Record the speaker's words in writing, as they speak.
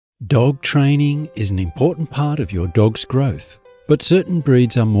Dog training is an important part of your dog's growth, but certain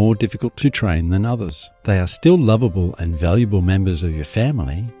breeds are more difficult to train than others. They are still lovable and valuable members of your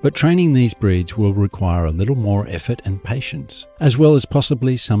family, but training these breeds will require a little more effort and patience, as well as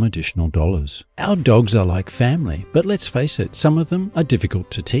possibly some additional dollars. Our dogs are like family, but let's face it, some of them are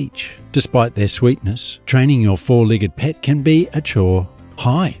difficult to teach. Despite their sweetness, training your four-legged pet can be a chore.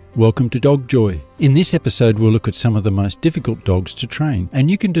 Hi, welcome to Dog Joy. In this episode we'll look at some of the most difficult dogs to train,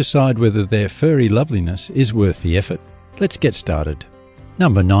 and you can decide whether their furry loveliness is worth the effort. Let's get started.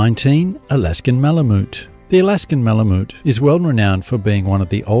 Number 19. Alaskan Malamute. The Alaskan Malamute is well renowned for being one of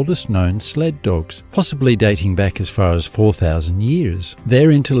the oldest known sled dogs, possibly dating back as far as 4,000 years.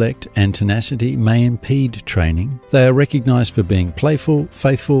 Their intellect and tenacity may impede training. They are recognized for being playful,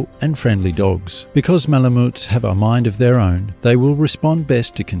 faithful, and friendly dogs. Because Malamutes have a mind of their own, they will respond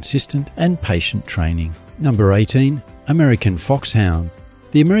best to consistent and patient training. Number 18. American Foxhound.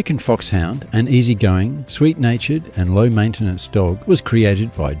 The American Foxhound, an easygoing, sweet-natured and low-maintenance dog, was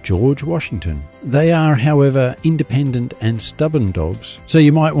created by George Washington. They are, however, independent and stubborn dogs, so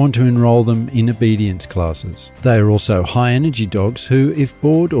you might want to enroll them in obedience classes. They are also high-energy dogs who, if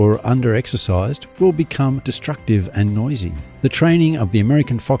bored or under-exercised, will become destructive and noisy. The training of the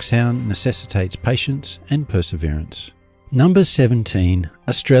American Foxhound necessitates patience and perseverance. Number 17.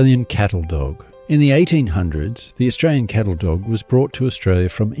 Australian Cattle Dog. In the 1800s, the Australian cattle dog was brought to Australia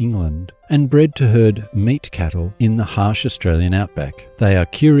from England and bred to herd meat cattle in the harsh Australian outback. They are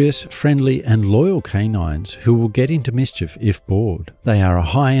curious, friendly and loyal canines who will get into mischief if bored. They are a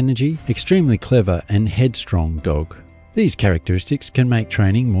high-energy, extremely clever and headstrong dog. These characteristics can make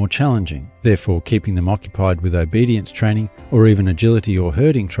training more challenging. Therefore, keeping them occupied with obedience training or even agility or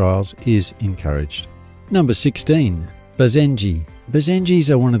herding trials is encouraged. Number 16. Basenji. Basenjis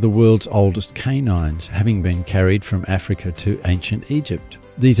are one of the world's oldest canines, having been carried from Africa to ancient Egypt.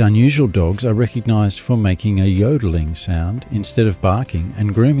 These unusual dogs are recognized for making a yodeling sound instead of barking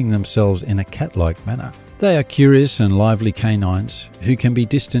and grooming themselves in a cat-like manner. They are curious and lively canines who can be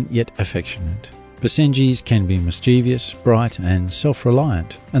distant yet affectionate. Basenjis can be mischievous, bright and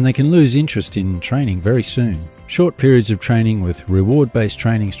self-reliant, and they can lose interest in training very soon. Short periods of training with reward-based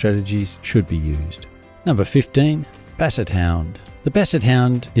training strategies should be used. Number 15. Basset Hound. The Basset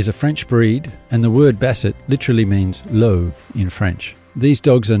Hound is a French breed, and the word basset literally means low in French. These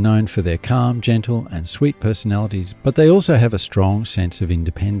dogs are known for their calm, gentle and sweet personalities, but they also have a strong sense of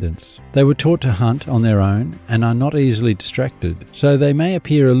independence. They were taught to hunt on their own and are not easily distracted, so they may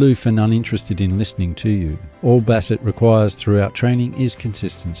appear aloof and uninterested in listening to you. All Basset requires throughout training is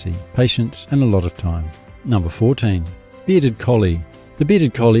consistency, patience and a lot of time. Number 14. Bearded Collie. The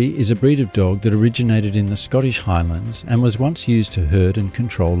Bearded Collie is a breed of dog that originated in the Scottish Highlands and was once used to herd and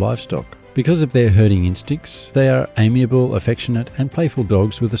control livestock. Because of their herding instincts, they are amiable, affectionate and playful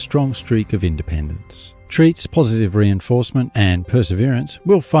dogs with a strong streak of independence. Treats, positive reinforcement and perseverance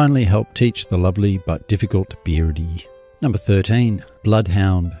will finally help teach the lovely but difficult Beardy. Number 13.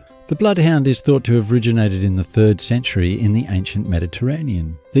 Bloodhound. The bloodhound is thought to have originated in the 3rd century in the ancient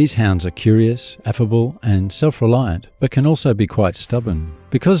Mediterranean. These hounds are curious, affable and self-reliant, but can also be quite stubborn.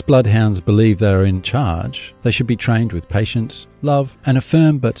 Because bloodhounds believe they are in charge, they should be trained with patience, love and a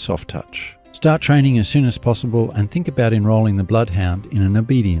firm but soft touch. Start training as soon as possible and think about enrolling the bloodhound in an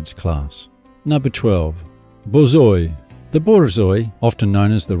obedience class. Number 12. Borzoi. The Borzoi, often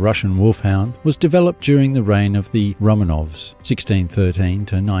known as the Russian Wolfhound, was developed during the reign of the Romanovs, 1613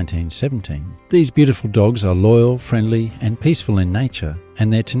 to 1917. These beautiful dogs are loyal, friendly and peaceful in nature,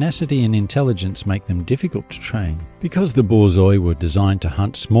 and their tenacity and intelligence make them difficult to train. Because the Borzoi were designed to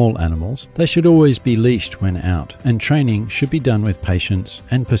hunt small animals, they should always be leashed when out, and training should be done with patience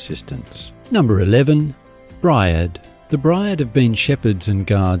and persistence. Number 11. Briard. The Briard have been shepherds and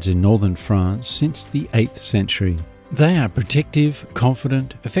guards in northern France since the 8th century. They are protective,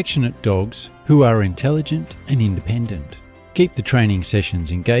 confident, affectionate dogs who are intelligent and independent. Keep the training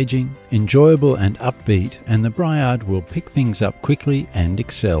sessions engaging, enjoyable and upbeat, and the Briard will pick things up quickly and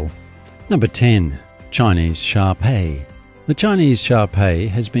excel. Number 10. Chinese Shar-Pei. The Chinese Shar-Pei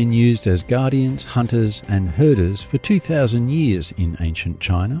has been used as guardians, hunters and herders for 2,000 years in ancient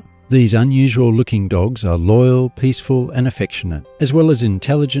China. These unusual-looking dogs are loyal, peaceful and affectionate, as well as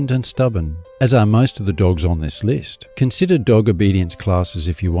intelligent and stubborn, as are most of the dogs on this list. Consider dog obedience classes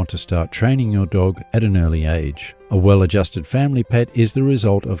if you want to start training your dog at an early age. A well-adjusted family pet is the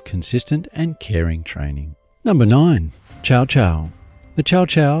result of consistent and caring training. Number 9. Chow Chow. The The Chow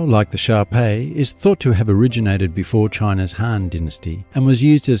Chow, like the Shar Pei, is thought to have originated before China's Han dynasty and was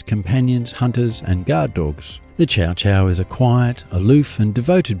used as companions, hunters and guard dogs. The Chow Chow is a quiet, aloof and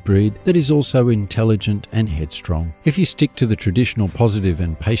devoted breed that is also intelligent and headstrong. If you stick to the traditional positive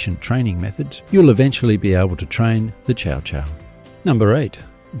and patient training methods, you'll eventually be able to train the Chow Chow. Number 8.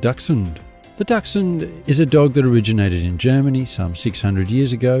 Dachshund. The Dachshund is a dog that originated in Germany some 600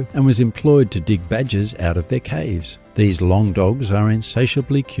 years ago and was employed to dig badgers out of their caves. These long dogs are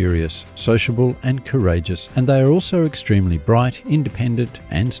insatiably curious, sociable and courageous, and they are also extremely bright, independent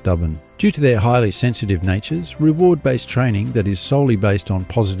and stubborn. Due to their highly sensitive natures, reward-based training that is solely based on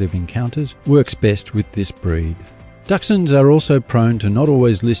positive encounters works best with this breed. Dachshunds are also prone to not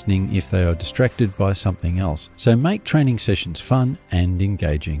always listening if they are distracted by something else, so make training sessions fun and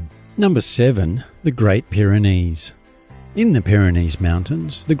engaging. Number 7. The Great Pyrenees. In the Pyrenees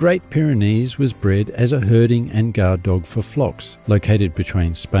Mountains, the Great Pyrenees was bred as a herding and guard dog for flocks, located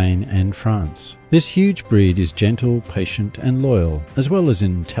between Spain and France. This huge breed is gentle, patient and loyal, as well as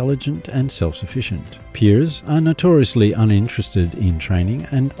intelligent and self-sufficient. Pyres are notoriously uninterested in training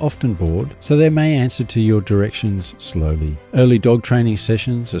and often bored, so they may answer to your directions slowly. Early dog training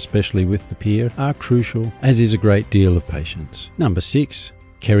sessions, especially with the Pyre, are crucial, as is a great deal of patience. Number 6.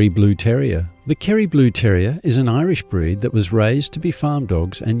 Kerry Blue Terrier. The Kerry Blue Terrier is an Irish breed that was raised to be farm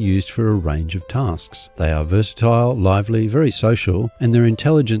dogs and used for a range of tasks. They are versatile, lively, very social, and their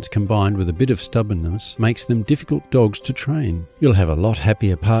intelligence combined with a bit of stubbornness makes them difficult dogs to train. You'll have a lot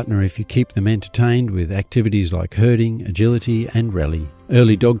happier partner if you keep them entertained with activities like herding, agility, and rally.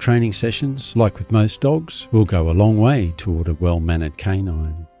 Early dog training sessions, like with most dogs, will go a long way toward a well-mannered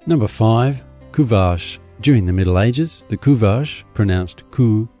canine. Number 5. Couvage. During the Middle Ages, the couvage, pronounced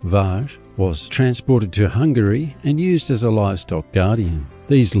couvage, was transported to Hungary and used as a livestock guardian.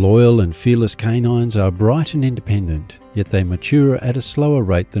 These loyal and fearless canines are bright and independent, yet they mature at a slower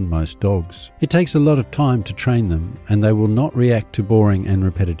rate than most dogs. It takes a lot of time to train them, and they will not react to boring and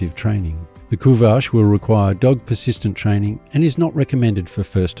repetitive training. The couvage will require dog persistent training and is not recommended for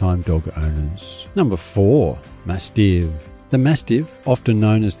first-time dog owners. Number 4. Mastiff. The Mastiff, often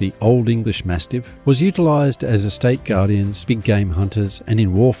known as the Old English Mastiff, was utilised as estate guardians, big game hunters and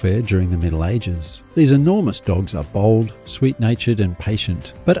in warfare during the Middle Ages. These enormous dogs are bold, sweet-natured and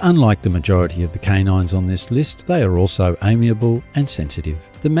patient, but unlike the majority of the canines on this list, they are also amiable and sensitive.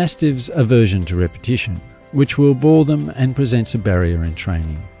 The Mastiff's aversion to repetition, which will bore them and presents a barrier in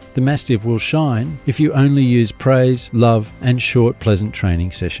training. The Mastiff will shine if you only use praise, love and short, pleasant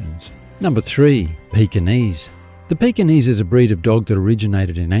training sessions. Number 3. Pekingese. The Pekingese is a breed of dog that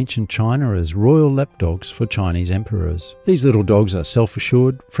originated in ancient China as royal lapdogs for Chinese emperors. These little dogs are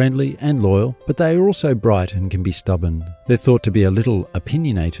self-assured, friendly and loyal, but they are also bright and can be stubborn. They're thought to be a little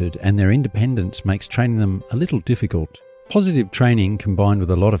opinionated, and their independence makes training them a little difficult. Positive training combined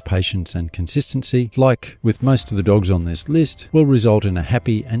with a lot of patience and consistency, like with most of the dogs on this list, will result in a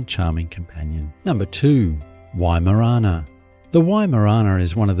happy and charming companion. Number 2. Weimaraner. The Weimaraner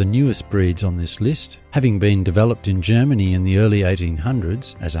is one of the newest breeds on this list, having been developed in Germany in the early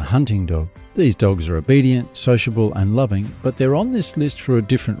 1800s as a hunting dog. These dogs are obedient, sociable and loving, but they're on this list for a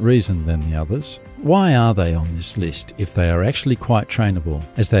different reason than the others. Why are they on this list if they are actually quite trainable,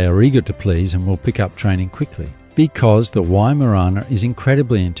 as they are eager to please and will pick up training quickly? Because the Weimaraner is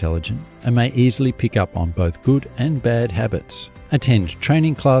incredibly intelligent and may easily pick up on both good and bad habits. Attend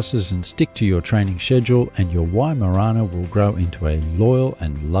training classes and stick to your training schedule, and your Weimaraner will grow into a loyal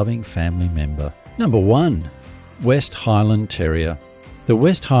and loving family member. Number 1. West Highland Terrier. The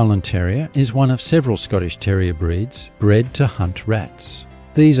West Highland Terrier is one of several Scottish Terrier breeds bred to hunt rats.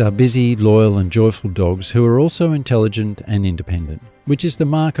 These are busy, loyal and joyful dogs who are also intelligent and independent, which is the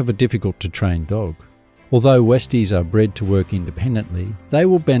mark of a difficult to train dog. Although Westies are bred to work independently, they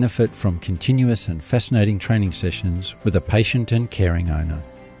will benefit from continuous and fascinating training sessions with a patient and caring owner.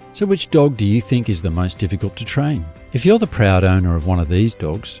 So which dog do you think is the most difficult to train? If you're the proud owner of one of these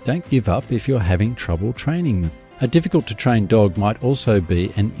dogs, don't give up if you're having trouble training them. A difficult to train dog might also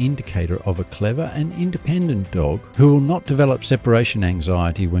be an indicator of a clever and independent dog who will not develop separation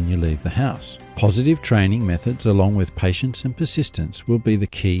anxiety when you leave the house. Positive training methods along with patience and persistence will be the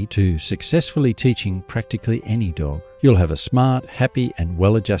key to successfully teaching practically any dog. You'll have a smart, happy and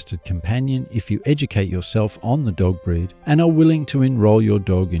well-adjusted companion if you educate yourself on the dog breed and are willing to enroll your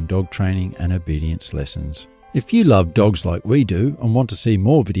dog in dog training and obedience lessons. If you love dogs like we do and want to see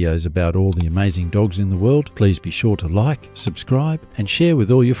more videos about all the amazing dogs in the world, please be sure to like, subscribe and share with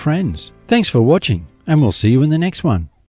all your friends. Thanks for watching, and we'll see you in the next one.